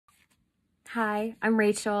Hi, I'm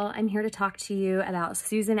Rachel. I'm here to talk to you about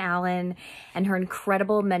Susan Allen and her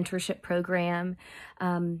incredible mentorship program.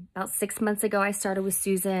 About 6 months ago, I started with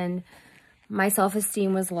Susan. My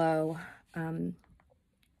self-esteem was low. My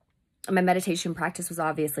meditation practice was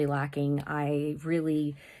obviously lacking. I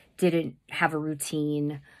really didn't have a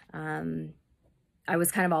routine. I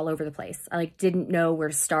was kind of all over the place. I didn't know where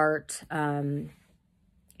to start. And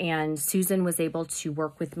Susan was able to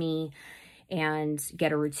work with me and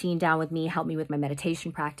get a routine down with me, help me with my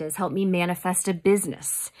meditation practice, help me manifest a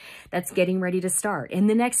business that's getting ready to start in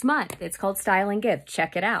the next month. It's called Style and Gift.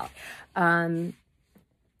 Check it out. And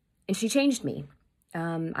she changed me.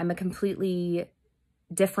 I'm a completely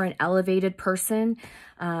different, elevated person.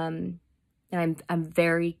 And I'm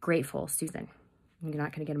very grateful, Susan. I'm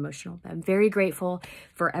not going to get emotional, but I'm very grateful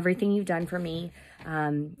for everything you've done for me.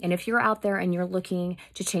 And if you're out there and you're looking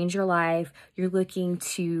to change your life, you're looking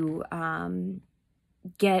to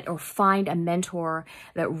get or find a mentor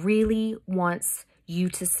that really wants you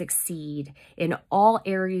to succeed in all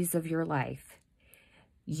areas of your life,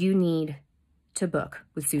 you need to book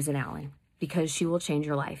with Susan Allen because she will change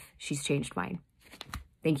your life. She's changed mine.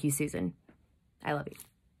 Thank you, Susan. I love you.